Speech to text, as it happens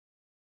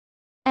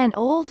An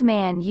old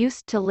man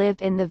used to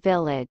live in the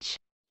village.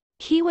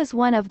 He was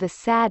one of the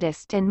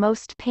saddest and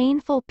most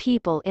painful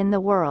people in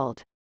the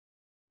world.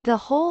 The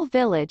whole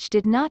village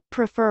did not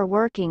prefer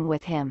working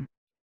with him.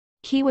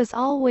 He was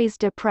always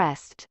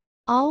depressed,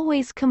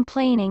 always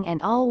complaining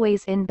and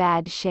always in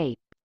bad shape.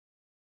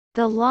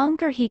 The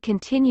longer he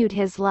continued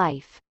his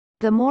life,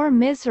 the more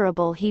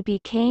miserable he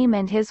became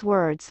and his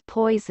words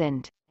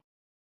poisoned.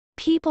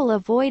 People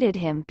avoided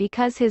him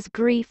because his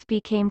grief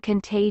became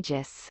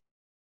contagious.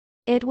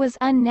 It was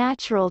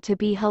unnatural to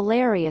be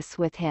hilarious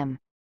with him.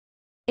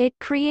 It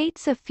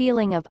creates a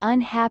feeling of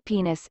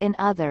unhappiness in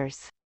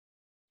others.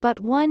 But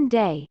one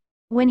day,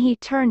 when he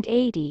turned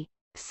 80,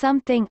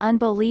 something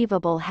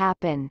unbelievable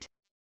happened.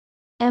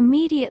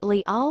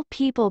 Immediately all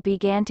people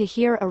began to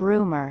hear a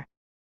rumor.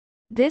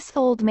 This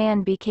old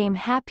man became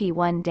happy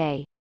one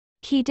day.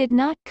 He did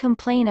not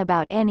complain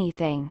about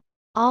anything,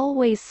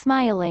 always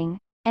smiling,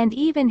 and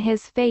even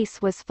his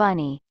face was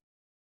funny.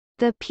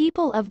 The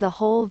people of the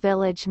whole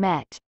village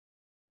met.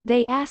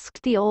 They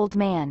asked the old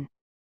man,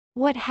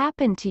 "What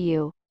happened to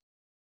you?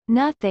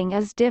 Nothing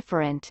is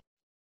different.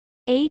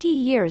 80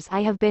 years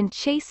I have been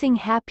chasing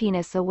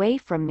happiness away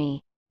from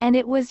me, and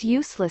it was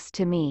useless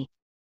to me.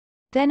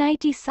 Then I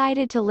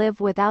decided to live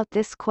without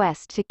this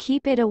quest to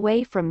keep it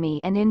away from me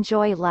and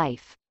enjoy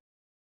life.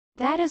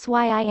 That is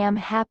why I am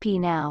happy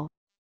now."